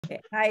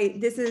Hi,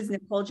 this is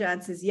Nicole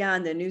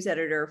Johnson-Yan, the news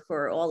editor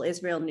for All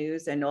Israel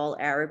News and All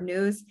Arab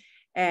News.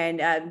 And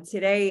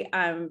today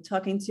I'm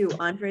talking to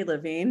Andrey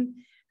Levin,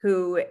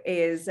 who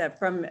is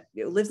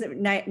lives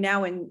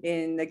now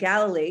in the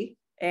Galilee.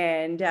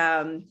 And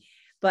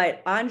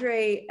but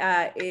Andrey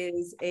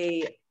is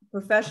a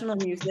professional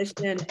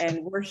musician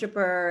and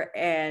worshiper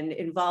and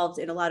involved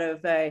in a lot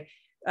of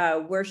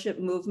worship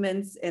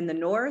movements in the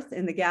north,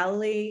 in the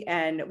Galilee,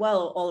 and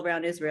well, all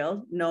around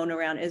Israel, known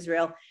around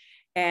Israel,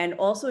 and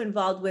also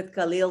involved with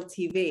Galil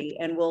TV.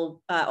 And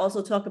we'll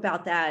also talk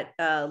about that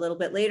a little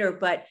bit later.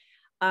 But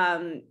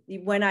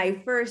when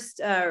I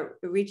first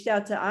reached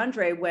out to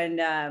Andrey, when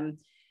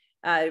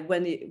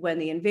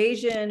the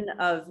invasion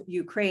of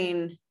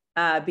Ukraine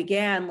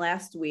began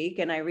last week,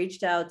 and I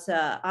reached out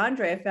to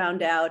Andrey, I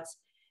found out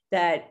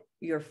that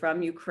you're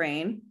from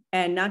Ukraine,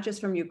 and not just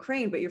from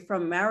Ukraine, but you're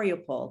from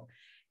Mariupol.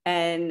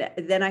 And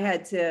then I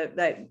had to,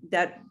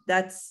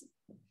 that's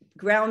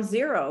ground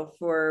zero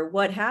for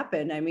what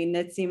happened. I mean,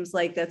 it seems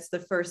like that's the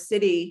first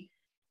city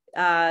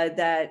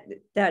that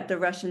the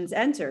Russians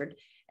entered.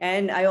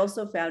 And I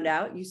also found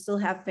out you still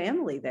have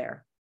family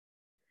there.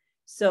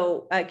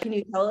 So can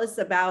you tell us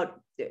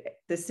about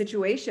the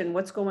situation,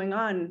 what's going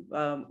on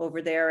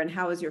over there, and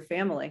how is your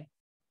family?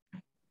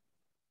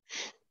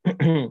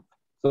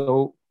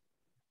 So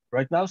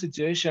right now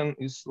situation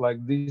is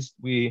like this.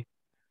 We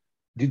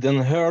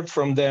didn't heard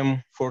from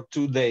them for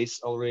 2 days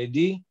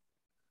already.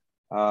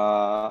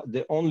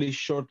 The only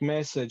short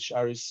message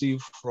I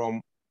received from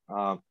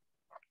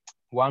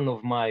one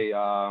of my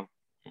how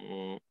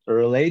you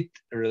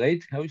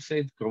say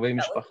it?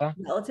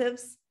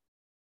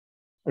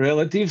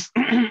 Relatives.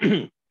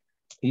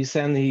 he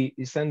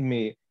sent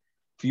me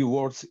few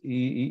words.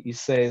 He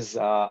says,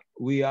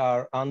 we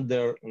are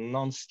under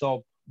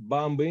non-stop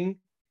bombing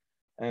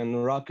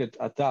and rocket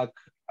attack.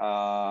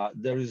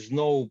 There is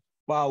no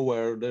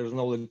power, there's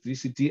no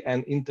electricity,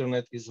 and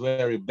internet is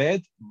very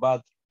bad,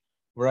 but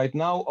right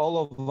now all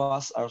of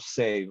us are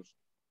safe.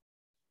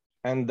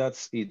 And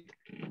that's it.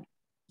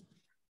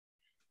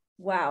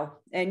 Wow.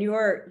 And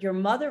your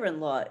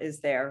mother-in-law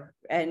is there,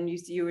 and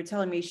you were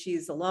telling me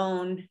she's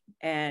alone,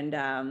 and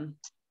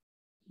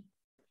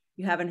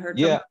you haven't heard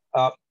from her?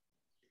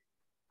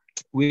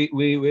 We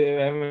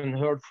haven't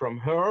heard from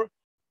her,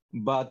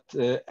 but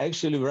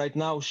actually right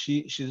now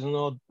she's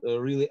not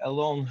really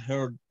alone.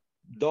 Her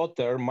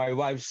daughter, my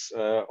wife's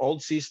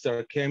old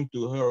sister, came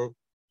to her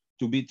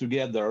to be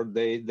together.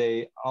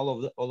 They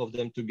all of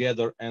them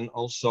together, and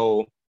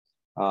also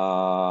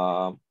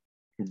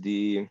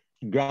the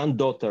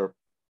granddaughter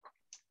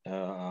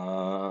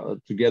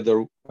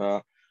together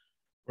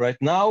right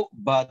now.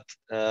 But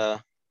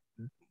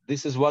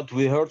this is what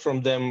we heard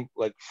from them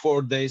like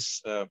 4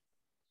 days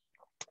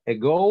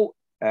ago.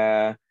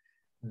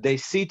 They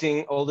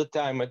sitting all the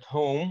time at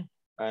home,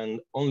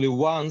 and only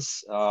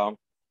once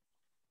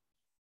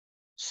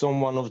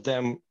someone of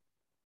them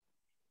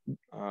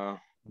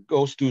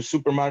goes to a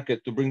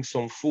supermarket to bring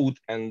some food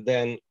and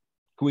then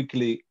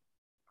quickly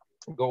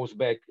goes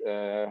back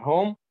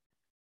home,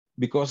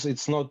 because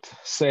it's not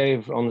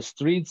safe on the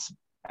streets.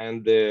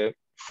 And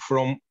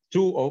from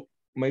 2 or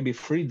maybe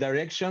 3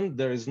 directions,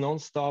 there is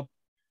non-stop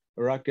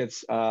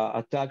rockets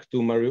attack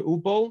to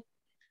Mariupol.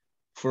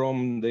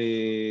 From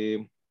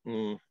the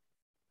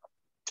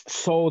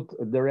south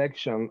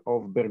direction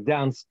of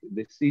Berdansk,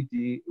 the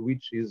city,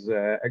 which is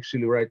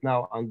actually right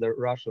now under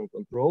Russian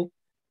control.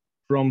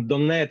 From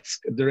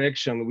Donetsk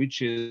direction,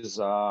 which is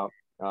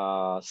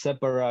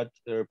separate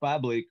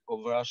republic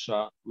of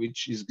Russia,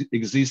 which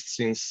exists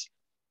since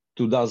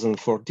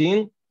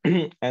 2014.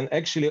 And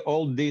actually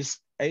all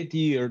these 8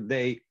 years,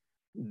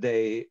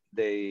 they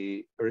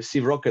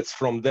receive rockets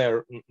from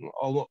there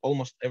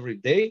almost every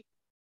day.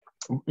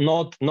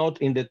 Not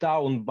in the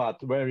town,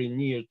 but very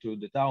near to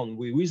the town.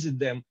 We visited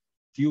them a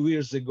few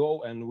years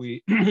ago, and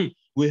we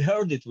we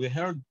heard it. We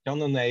heard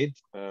cannonade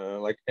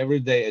like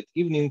every day at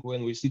evening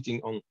when we're sitting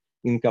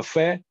in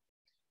coffee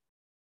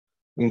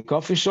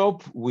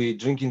shop. We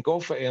drinking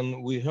coffee,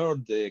 and we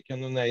heard the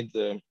cannonade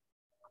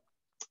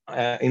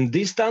in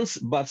distance.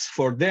 But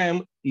for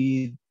them,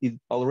 it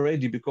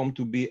already become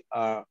to be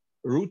a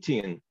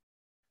routine.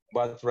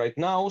 But right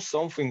now,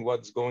 something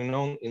what's going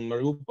on in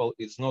Mariupol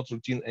is not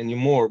routine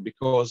anymore,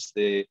 because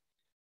the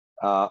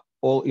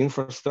all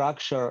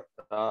infrastructure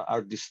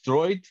are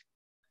destroyed.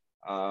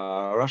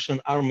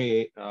 Russian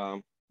army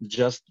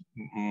just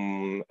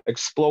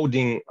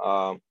exploding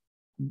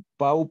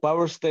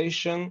power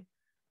station,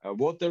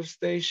 water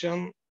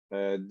station.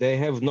 They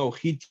have no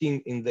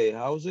heating in their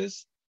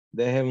houses.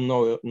 They have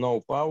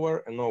no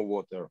power and no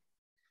water.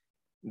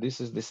 This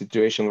is the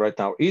situation right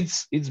now.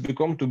 It's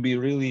become to be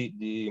really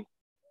the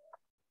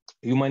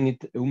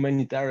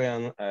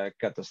humanitarian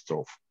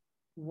catastrophe.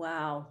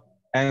 Wow.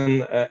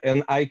 And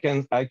I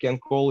can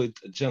call it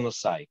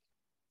genocide.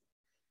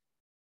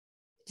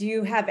 Do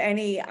you have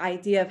any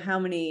idea of how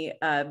many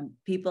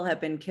people have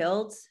been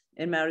killed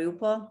in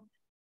Mariupol?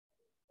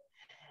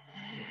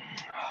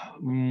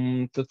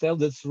 To tell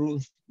the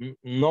truth,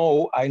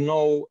 no. I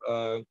know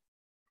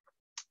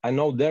I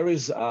know there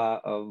is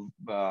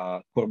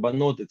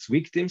korbanot, it's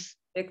victims.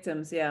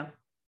 Victims, yeah.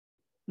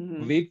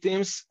 Mm-hmm.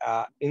 Victims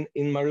in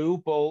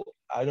Mariupol.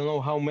 I don't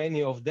know how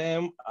many of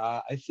them.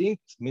 I think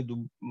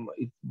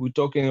we're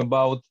talking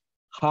about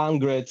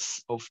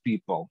hundreds of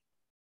people.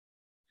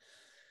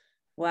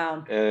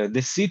 Wow.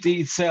 The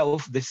city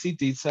itself,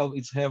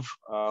 it have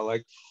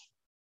like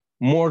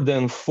more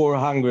than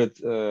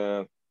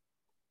 400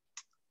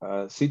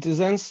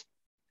 citizens,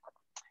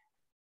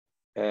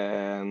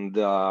 and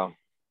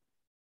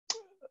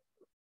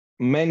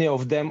many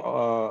of them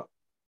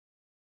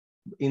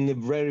in the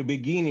very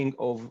beginning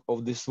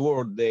of this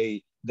war,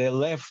 they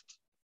left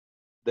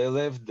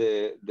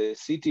the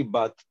city,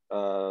 but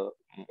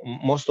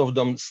most of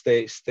them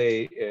stay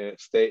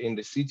in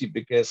the city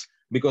because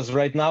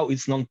right now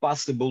it's not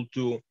possible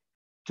to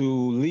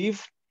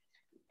leave.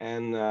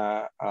 And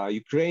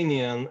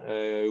Ukrainian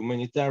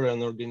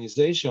humanitarian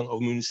organization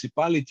of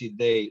municipality,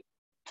 they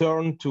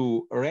turn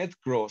to Red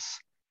Cross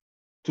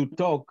to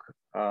talk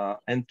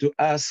and to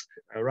ask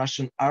a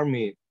Russian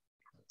army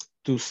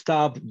to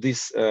stop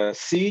this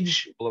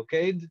siege,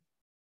 blockade,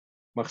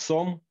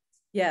 Mahsom.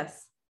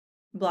 Yes,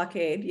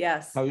 blockade,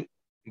 yes.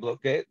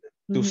 Blockade,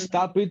 to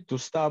stop it, to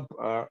stop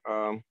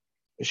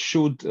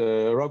shoot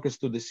rockets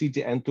to the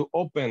city and to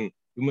open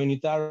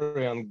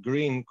humanitarian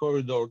green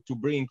corridor to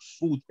bring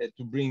food and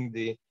to bring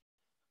the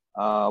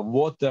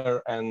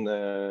water and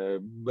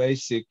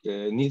basic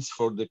needs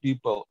for the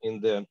people in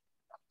the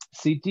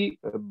city.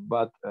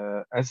 But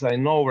as I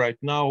know right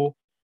now,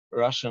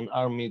 Russian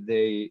army,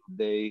 they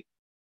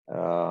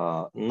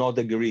not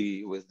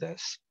agree with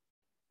this.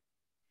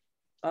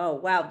 Oh,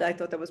 wow. I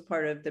thought that was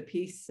part of the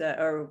peace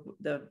or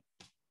the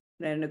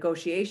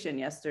negotiation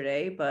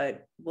yesterday,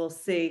 but we'll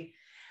see.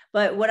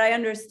 But what I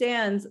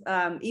understand,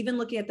 even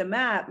looking at the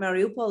map,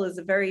 Mariupol is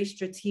a very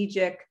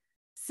strategic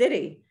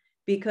city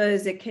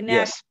because it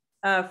connects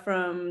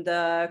from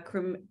the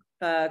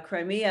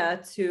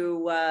Crimea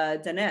to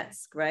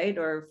Donetsk, right?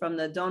 Or from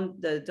the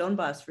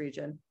Donbas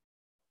region.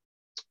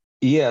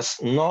 Yes,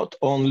 not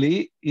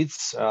only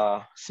it's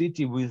a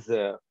city with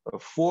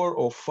 4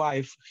 or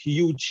 5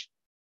 huge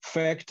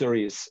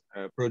factories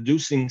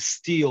producing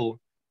steel,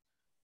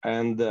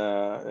 and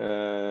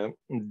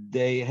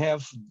they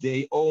have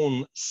their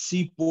own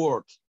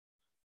seaport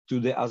to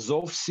the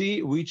Azov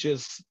Sea, which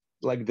is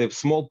like the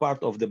small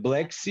part of the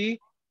Black Sea.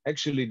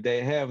 Actually,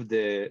 they have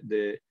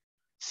the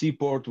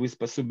seaport with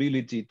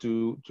possibility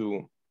to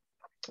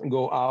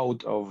go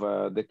out of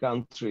the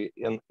country,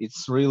 and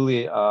it's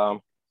really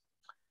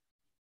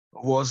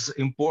was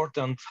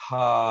important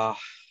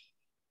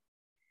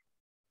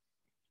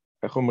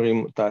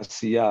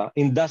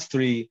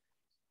industry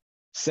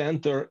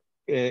center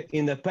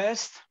in the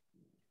past,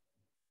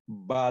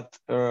 but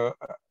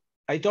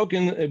I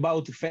talking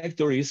about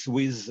factories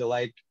with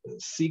like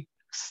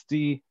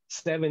 60,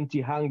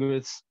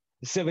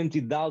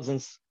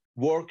 70,000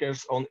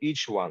 workers on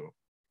each one.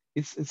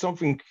 It's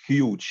something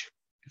huge.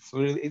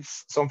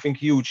 It's something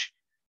huge.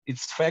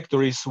 It's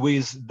factories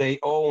with their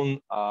own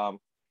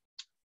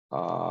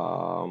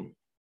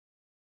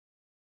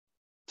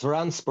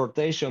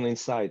transportation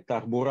inside,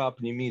 תחבורה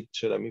פנימית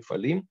של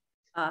המפעלים.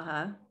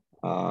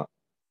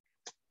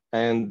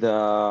 And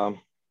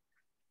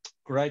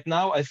right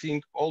now, I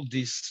think all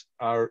these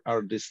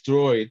are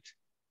destroyed.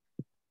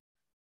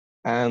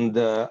 And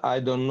I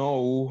don't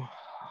know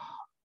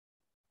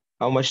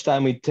how much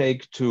time it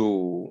takes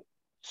to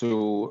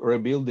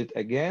rebuild it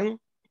again,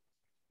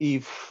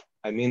 if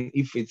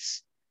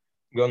it's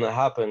gonna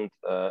happen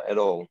at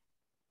all.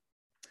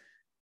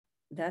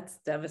 That's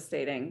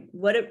devastating.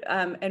 What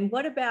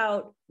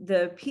about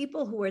the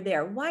people who were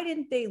there? Why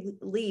didn't they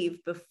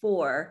leave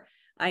before?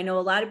 I know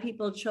a lot of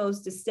people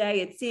chose to stay.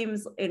 It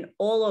seems in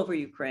all over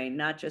Ukraine,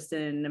 not just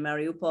in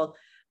Mariupol,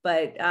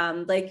 but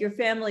like your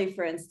family,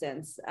 for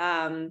instance,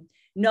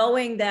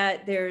 knowing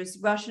that there's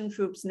Russian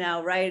troops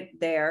now right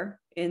there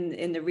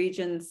in the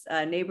region's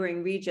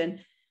neighboring region,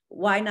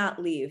 why not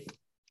leave?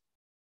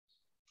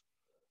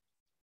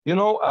 You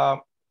know,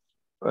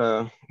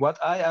 what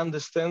I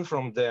understand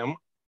from them,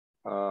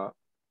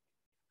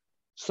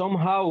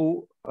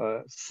 somehow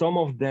some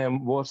of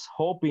them was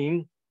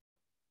hoping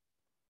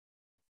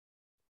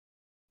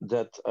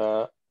that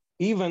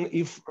even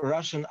if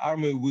Russian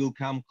army will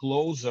come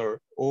closer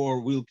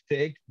or will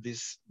take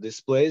this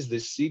place,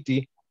 this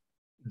city,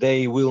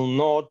 they will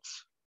not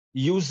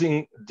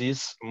using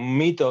these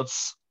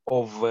methods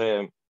of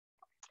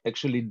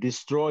actually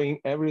destroying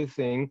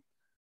everything,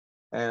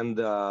 and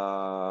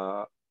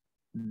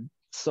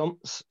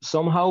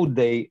somehow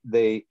they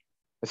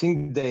I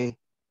think they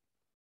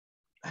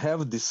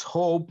have this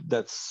hope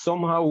that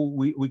somehow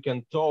we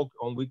can talk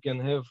and we can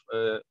have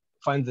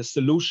find the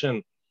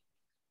solution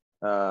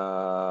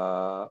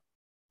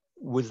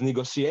with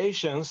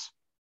negotiations.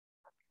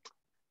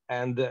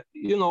 And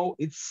you know,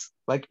 it's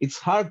like it's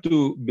hard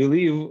to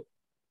believe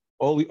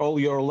all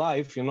your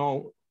life, you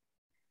know,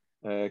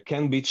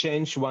 can be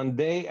changed one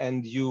day,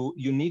 and you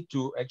need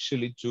to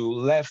actually to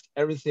left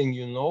everything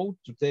you know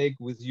to take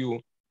with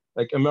you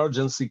like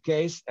emergency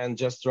case and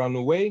just run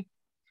away.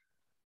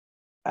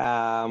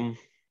 Um,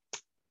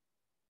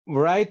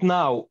 right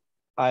now,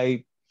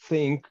 I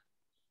think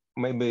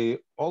maybe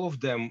all of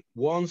them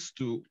wants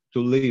to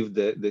leave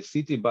the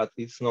city, but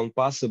it's not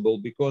possible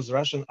because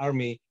Russian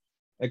army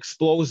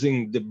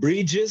exploding the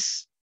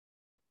bridges,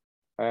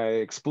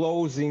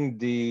 exploding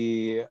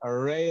the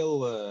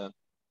rail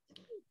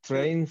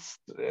trains,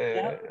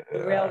 Yeah, the how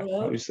you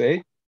railroad.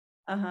 say?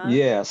 Uh-huh.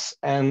 Yes,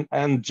 and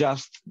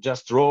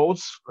just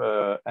roads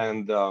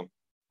and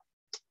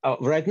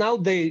right now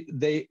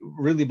they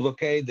really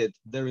blockaded.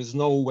 There is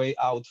no way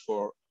out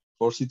for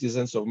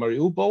citizens of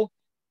Mariupol.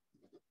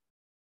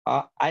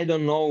 I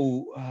don't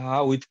know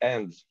how it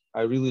ends.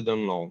 I really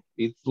don't know.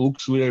 It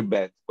looks very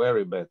bad,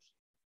 very bad.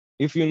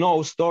 If you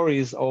know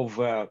stories of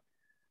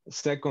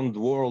Second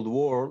World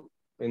War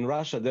in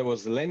Russia, there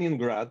was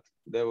Leningrad.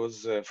 There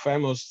was a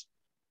famous.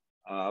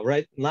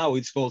 Right now,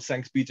 it's called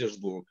Saint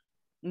Petersburg,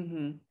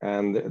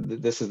 and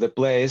this is the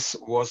place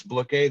was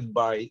blockaded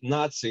by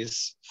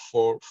Nazis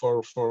for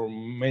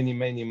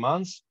many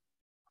months,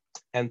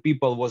 and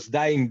people was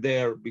dying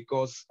there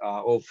because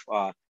of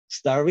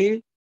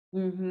starving.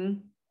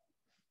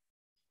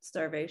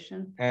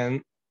 Starvation.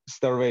 And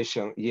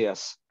starvation,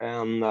 yes.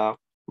 And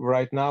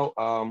right now,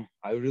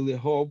 I really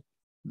hope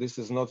this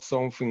is not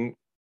something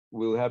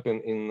will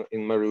happen in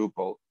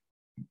Mariupol.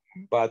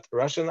 But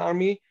Russian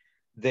army,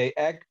 they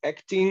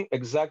acting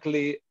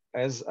exactly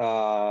as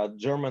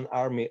German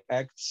army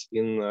acts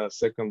in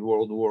Second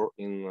World War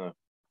in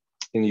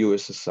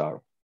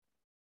USSR.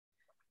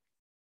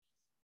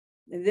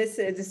 This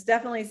is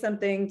definitely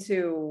something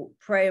to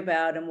pray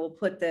about, and we'll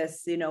put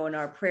this, in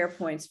our prayer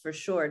points for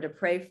sure, to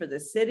pray for the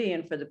city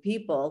and for the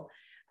people.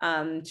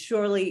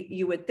 Surely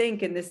you would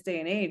think in this day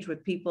and age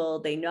with people,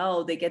 they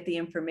know, they get the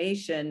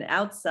information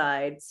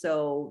outside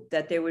so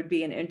that there would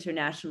be an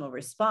international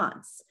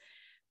response.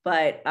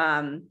 But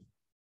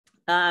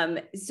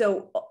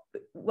so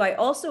I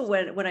also,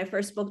 when I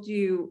first spoke to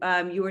you,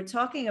 you were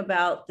talking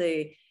about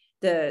the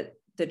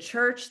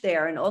church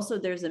there, and also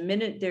there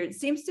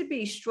seems to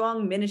be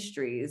strong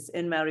ministries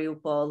in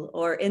Mariupol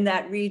or in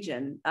that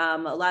region, a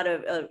lot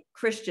of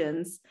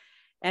Christians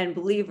and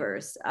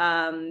believers.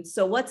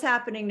 So what's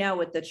happening now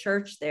with the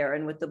church there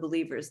and with the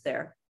believers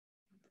there?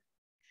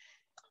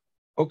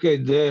 Okay,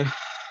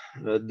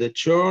 the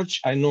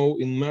church I know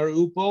in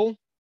Mariupol,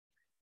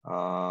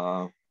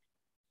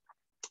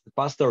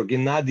 Pastor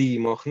Gennady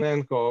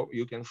Mokhnenko,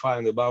 you can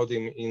find about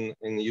him in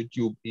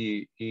YouTube.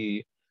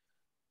 He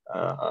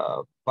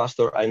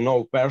pastor I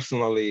know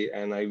personally,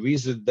 and I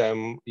visited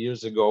them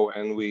years ago,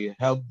 and we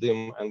helped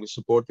them and we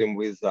support him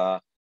with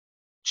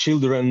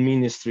children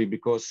ministry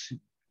because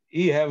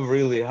he have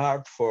really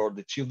hard for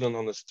the children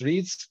on the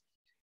streets.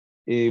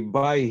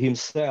 By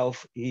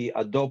himself, he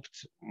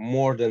adopt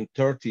more than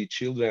 30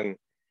 children.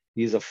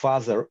 He's a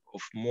father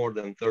of more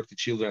than 30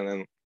 children,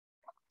 and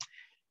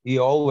he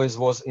always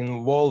was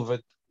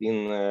involved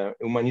in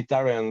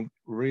humanitarian,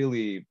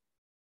 really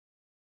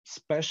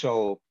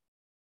special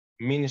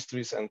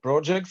ministries and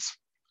projects.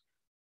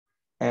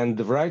 And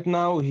right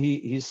now,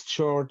 his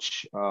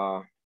church,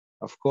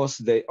 of course,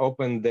 they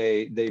opened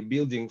the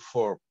building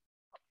for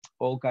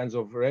all kinds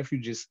of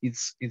refugees.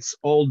 It's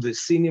all the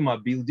cinema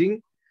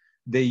building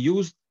they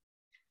used,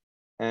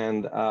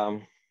 and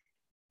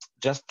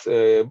just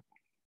 20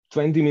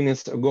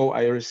 minutes ago,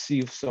 I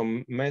received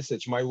some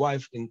message. My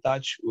wife in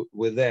touch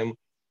with them.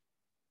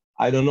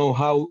 I don't know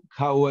how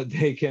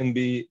they can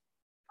be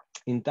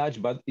in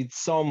touch, but it's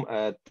some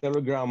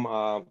Telegram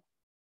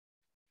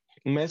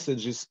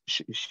messages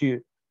she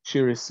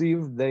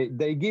received.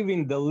 They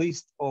giving the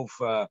list of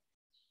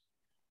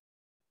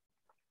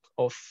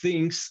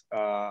things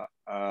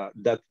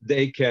that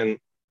they can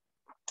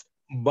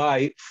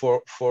buy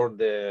for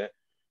the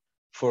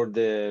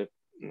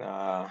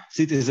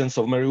citizens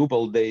of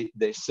Mariupol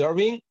they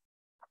serving,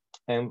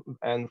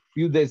 and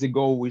few days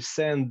ago we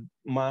send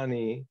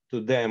money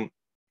to them.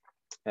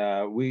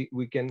 We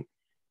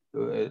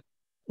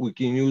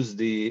can use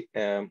the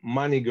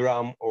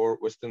MoneyGram or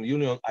Western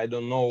Union. I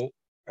don't know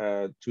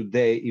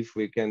today if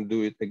we can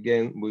do it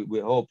again. We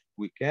hope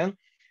we can.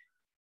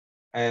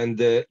 And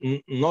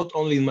not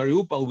only in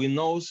Mariupol, we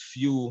know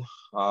few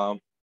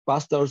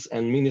pastors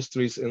and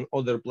ministries in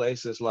other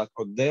places like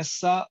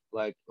Odessa,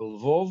 like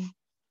Lviv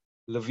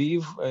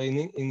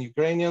in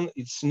Ukrainian.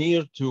 It's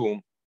near to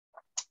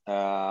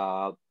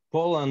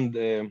Poland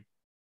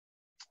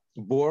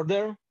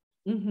border.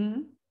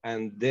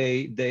 And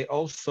they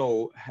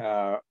also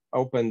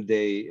opened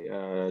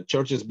the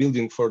churches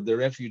building for the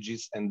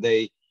refugees, and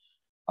they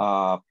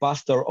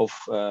pastor of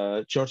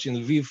church in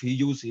Lviv, he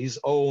used his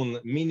own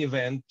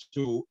minivan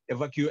to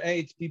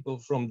evacuate people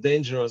from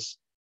dangerous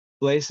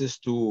places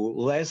to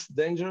less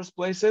dangerous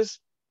places.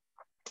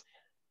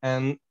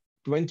 And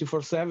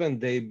 24/7,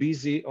 they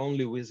busy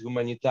only with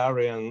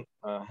humanitarian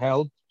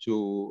help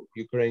to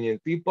Ukrainian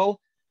people.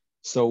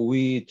 So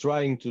we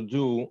trying to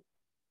do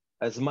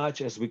as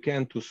much as we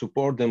can to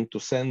support them, to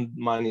send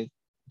money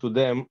to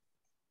them.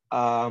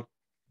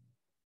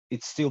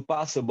 It's still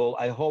possible.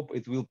 I hope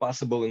it will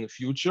possible in the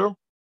future.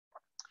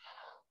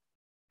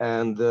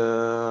 And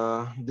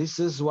this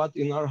is what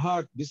in our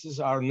heart, this is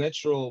our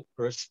natural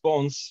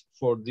response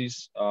for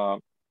these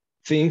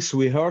things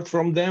we heard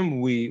from them.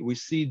 We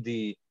see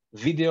the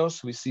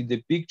videos, we see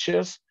the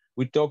pictures,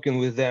 we're talking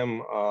with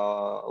them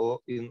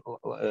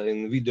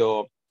in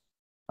video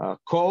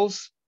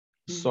calls.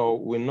 So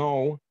we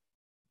know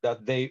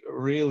that they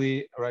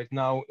really right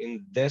now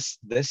in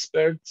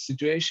desperate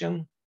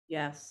situation.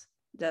 Yes,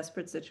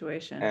 desperate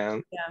situation.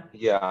 And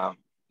yeah.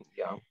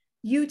 Yeah.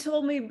 You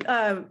told me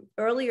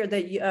earlier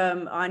that you,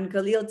 on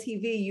Galil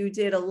TV, you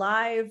did a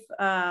live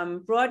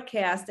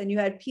broadcast and you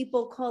had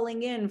people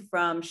calling in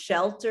from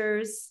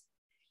shelters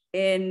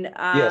in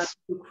Yes.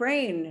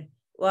 Ukraine.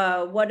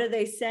 What are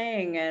they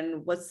saying,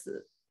 and what's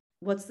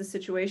the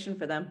situation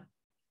for them?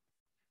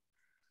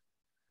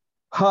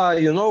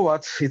 You know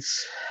what?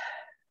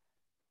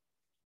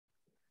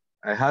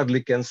 I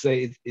hardly can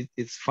say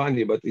it's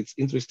funny, but it's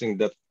interesting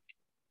that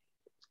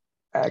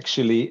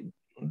actually,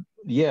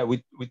 yeah,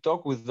 we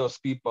talk with those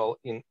people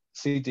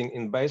sitting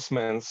in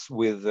basements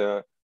with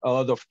a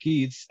lot of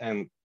kids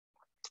and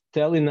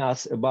telling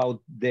us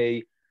about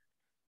their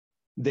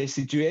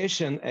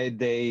situation and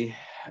the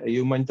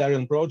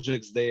humanitarian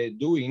projects they're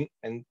doing,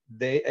 and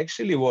they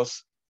actually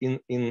was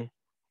in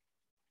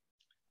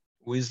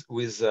with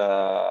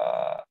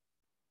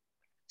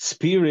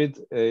spirit,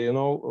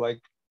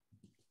 like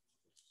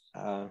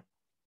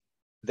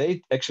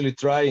they actually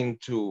trying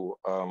to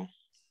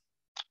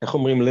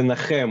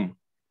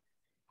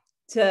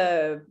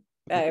To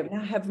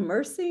have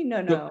mercy?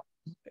 No.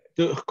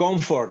 To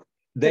comfort.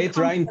 They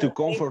trying to Thank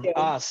comfort you.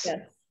 us. Yes.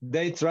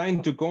 They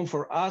trying to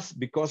comfort us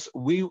because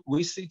we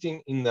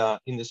sitting in the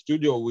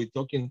studio, we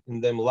talking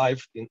in them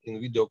live in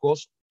video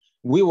calls.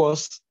 We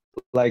was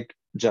like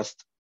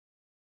just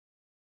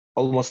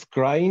almost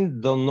crying,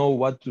 don't know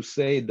what to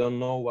say, don't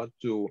know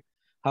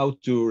how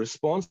to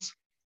respond,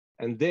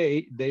 and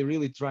they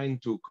really trying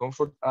to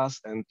comfort us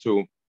and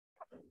to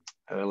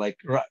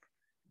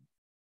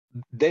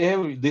they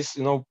have this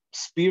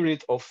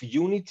spirit of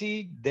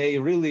unity. They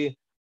really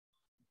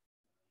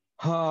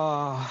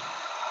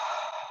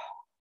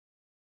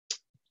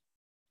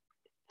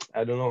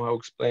I don't know how to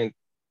explain.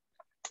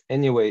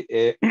 Anyway,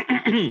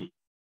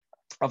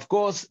 of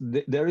course,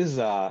 there is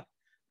a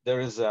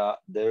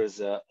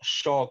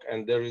shock,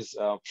 and there is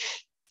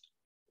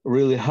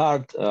really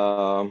hard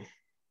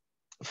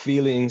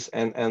feelings,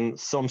 and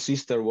some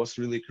sister was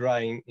really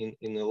crying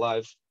in a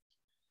live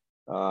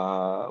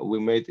we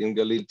made in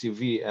Galil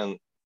TV, and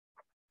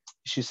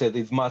she said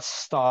it must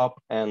stop,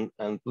 and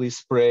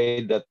please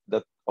pray that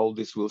all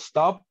this will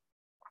stop.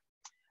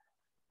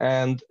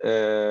 And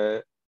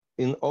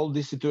in all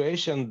this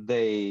situation,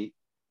 they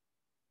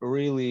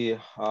really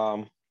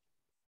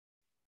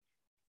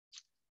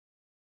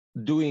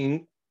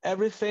doing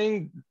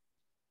everything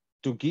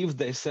to give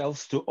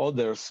themselves to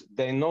others.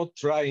 They're not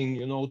trying,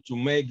 to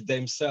make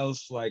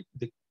themselves like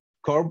the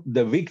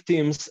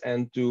victims,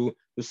 and to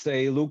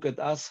say, look at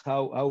us,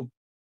 how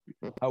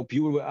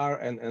pure we are,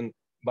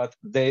 but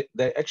they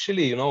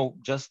actually,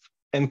 just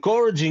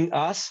encouraging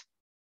us.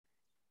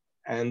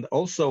 And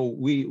also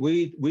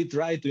we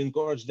try to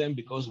encourage them,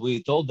 because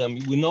we told them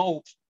we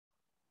know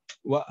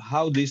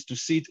how this to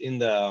sit in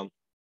the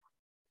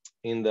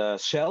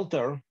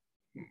shelter,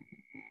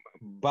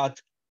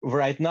 but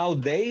right now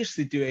their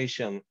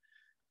situation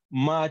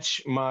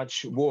much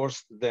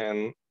worse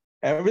than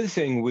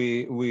everything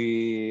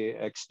we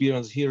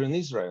experience here in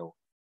Israel.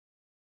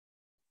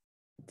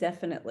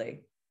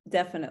 Definitely.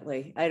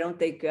 I don't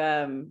think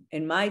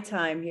in my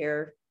time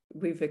here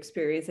we've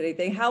experienced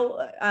anything. How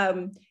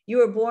you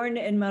were born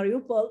in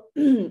Mariupol,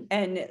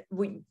 and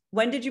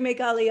when did you make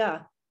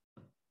Aliyah?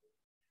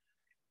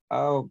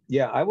 Oh,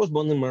 yeah, I was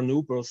born in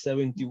Mariupol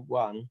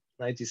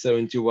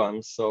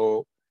 1971.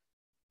 So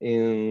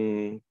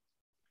in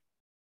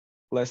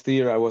last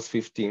year I was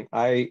 15.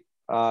 I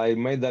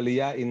made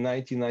Aliyah in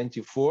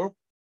 1994.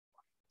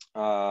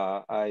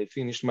 I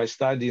finished my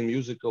study in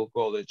musical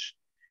college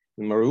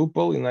in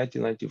Mariupol in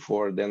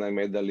 1994. Then I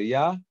made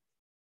Aliyah.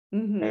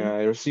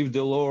 I received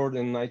the Lord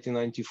in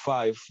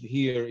 1995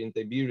 here in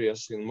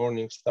Tiberias in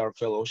Morning Star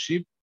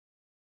Fellowship.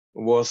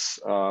 Was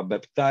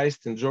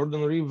baptized in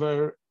Jordan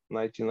River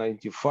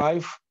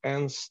 1995,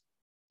 and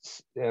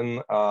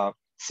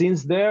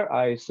since there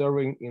I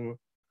serving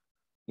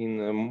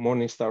in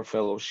Morning Star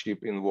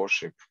Fellowship in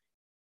worship.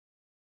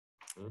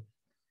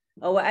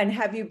 Oh, and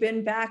have you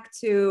been back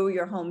to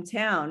your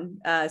hometown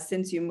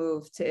since you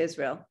moved to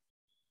Israel?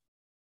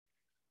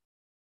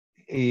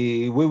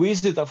 We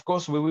visit, of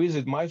course,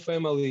 my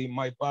family,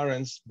 my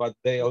parents, but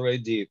they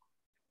already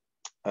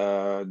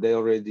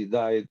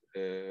died.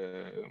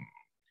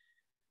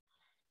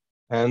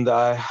 And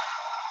I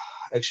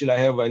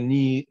have my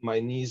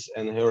niece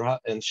and her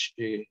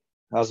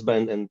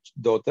husband and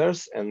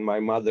daughters, and my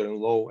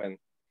mother-in-law, and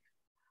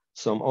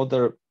some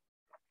other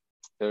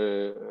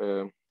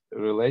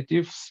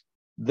relatives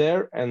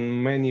there,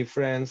 and many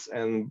friends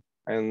and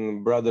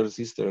brothers,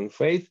 sister in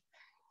faith.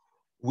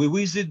 We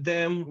visit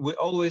them. We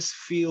always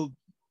feel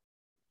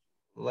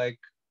like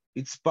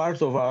it's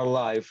part of our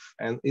life,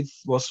 and it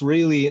was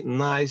really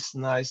nice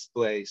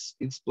place.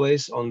 It's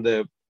place on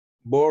the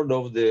border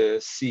of the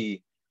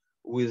sea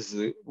with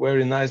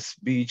very nice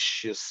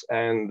beaches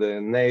and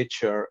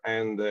nature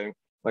and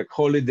like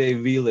holiday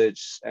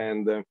village,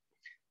 and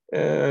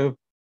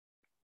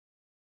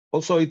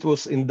also it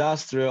was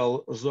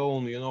industrial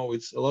zone, you know,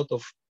 it's a lot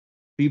of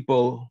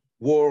people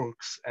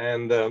works,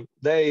 and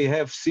they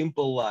have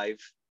simple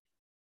life.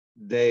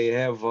 They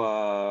have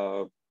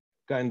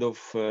kind of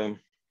you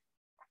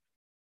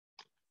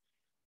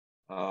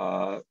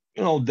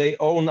know, their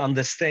own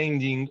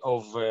understanding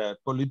of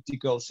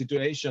political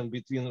situation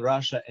between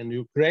Russia and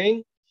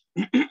Ukraine.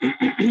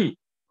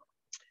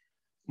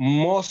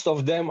 Most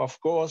of them, of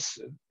course,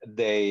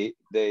 they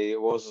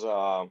was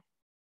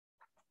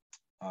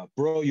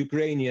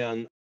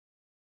pro-Ukrainian.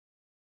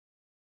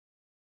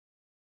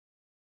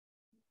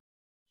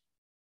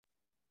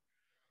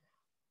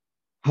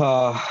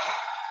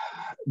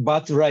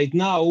 But right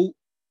now,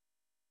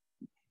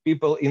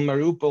 people in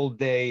Mariupol,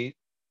 they,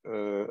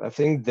 I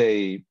think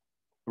they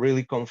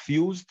really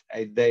confused.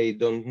 They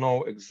don't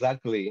know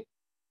exactly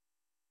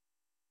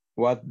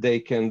what they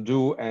can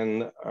do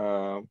and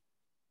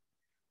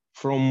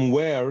from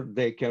where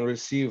they can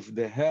receive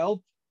the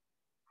help.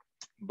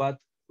 But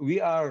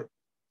we are,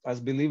 as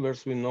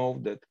believers, we know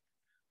that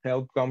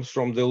help comes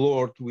from the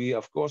Lord. We,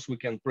 of course, we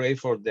can pray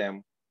for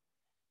them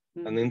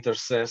and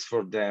intercess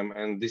for them.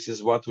 And this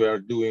is what we are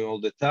doing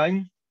all the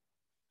time.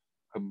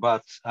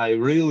 But I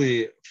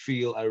really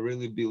feel, I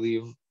really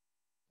believe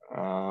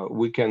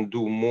we can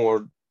do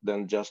more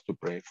than just to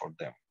pray for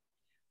them.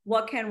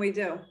 What can we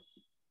do?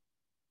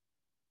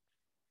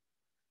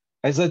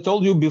 As I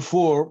told you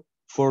before,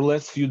 for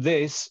last few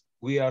days,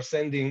 we are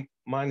sending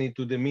money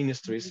to the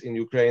ministries in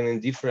Ukraine in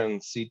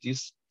different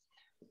cities.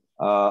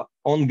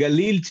 On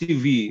Galil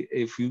TV,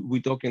 if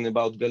we're talking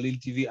about Galil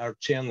TV, our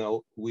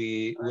channel,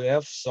 we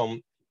have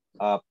some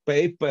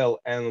PayPal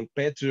and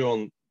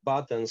Patreon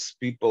buttons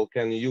people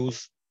can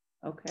use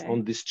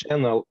on this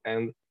channel,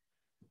 and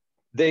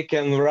they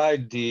can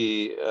write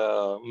the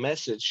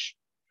message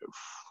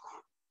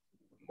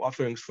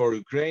offerings for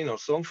Ukraine or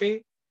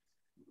something,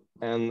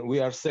 and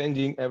we are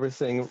sending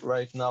everything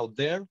right now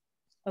there.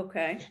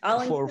 Okay,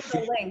 I'll include a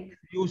link.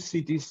 Few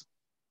cities.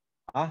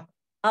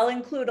 I'll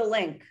include a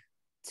link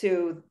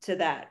to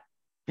that.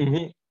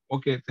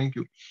 Okay, thank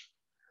you.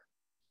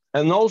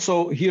 And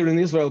also here in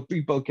Israel,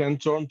 people can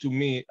turn to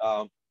me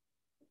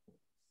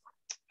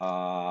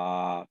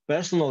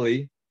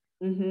personally,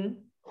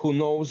 who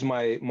knows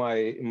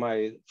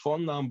my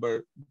phone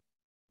number.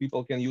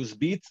 People can use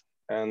Bit,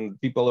 and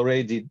people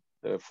already,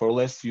 for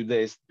last few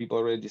days, people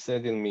already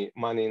sending me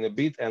money in a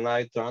Bit, and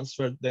I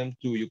transferred them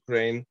to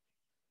Ukraine.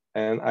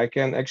 And I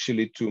can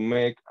actually to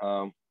make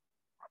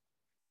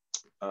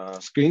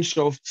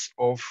screenshots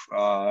of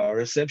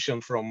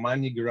reception from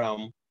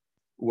MoneyGram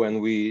when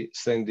we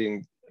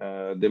sending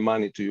the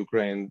money to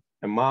Ukraine,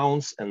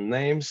 amounts and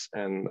names,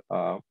 and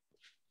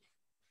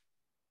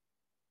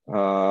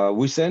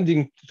we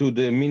sending to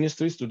the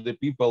ministries, to the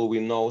people we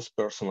knows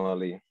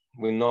personally.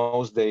 We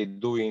knows they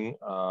doing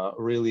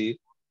really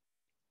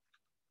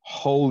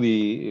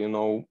holy, you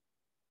know,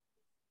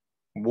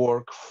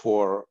 work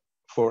for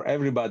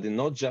everybody,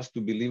 not just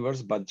to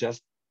believers, but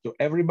just to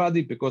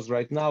everybody, because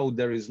right now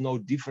there is no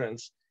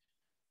difference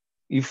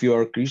if you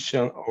are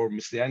Christian or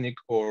Messianic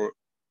or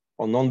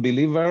a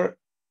non-believer,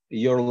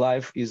 your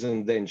life is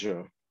in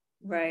danger.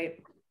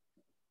 Right.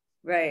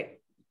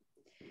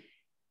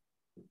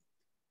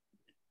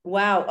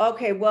 Wow.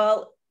 Okay.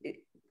 Well,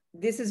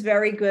 this is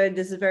very good.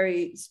 This is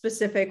very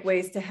specific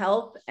ways to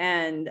help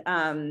and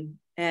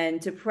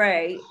to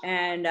pray.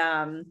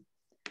 And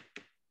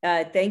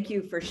thank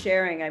you for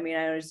sharing. I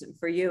mean,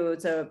 for you,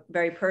 it's a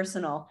very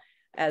personal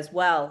as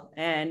well.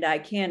 And I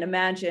can't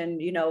imagine,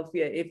 you know,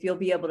 if you'll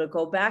be able to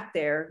go back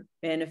there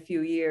in a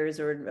few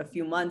years or a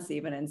few months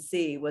even and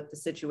see what the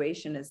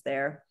situation is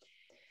there.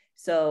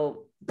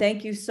 So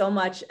thank you so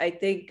much. I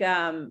think,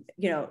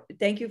 you know,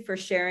 thank you for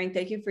sharing.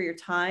 Thank you for your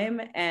time.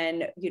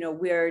 And, you know,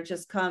 we're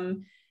just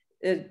come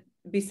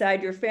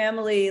beside your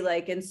family,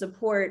 like in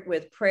support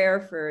with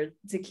prayer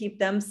to keep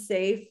them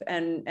safe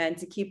and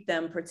to keep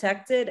them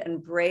protected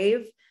and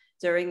brave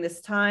during this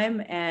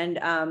time. And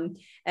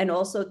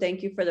also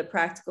thank you for the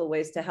practical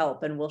ways to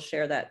help. And we'll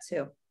share that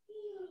too.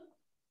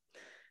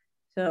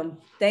 So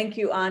thank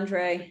you,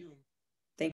 Andrey.